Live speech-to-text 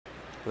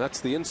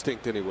That's the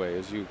instinct anyway,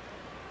 as you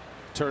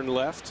turn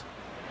left.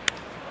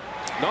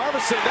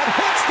 Narveson, that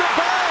hits the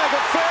bag,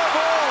 a fair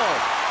ball.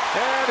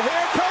 And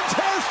here comes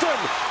Hairston.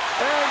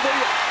 And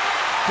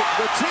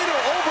the Tino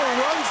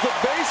overruns the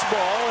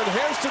baseball, and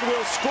Hairston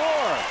will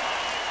score.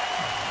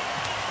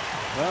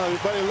 Well,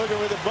 everybody looking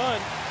for the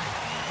bunt.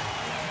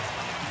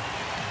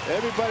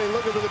 Everybody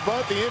looking for the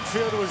bunt. The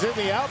infield was in,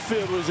 the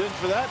outfield was in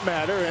for that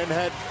matter. And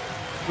had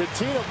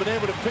Tino been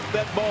able to pick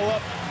that ball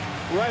up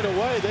right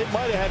away, they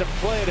might have had him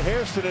play at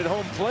Hairston at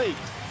home plate.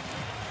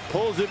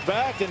 Pulls it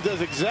back and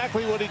does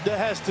exactly what he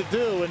has to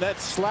do, and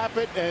that's slap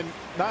it and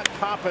not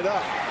pop it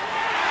up.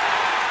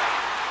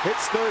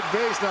 Hits third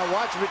base. Now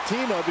watch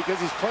Vittino, because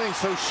he's playing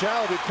so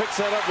shallow, he picks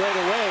that up right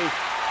away.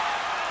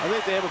 I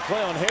think they have a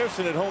play on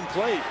Hairston at home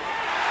plate.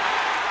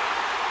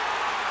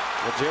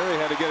 Well, Jerry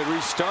had to get it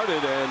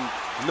restarted, and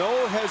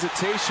no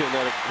hesitation,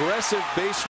 that aggressive base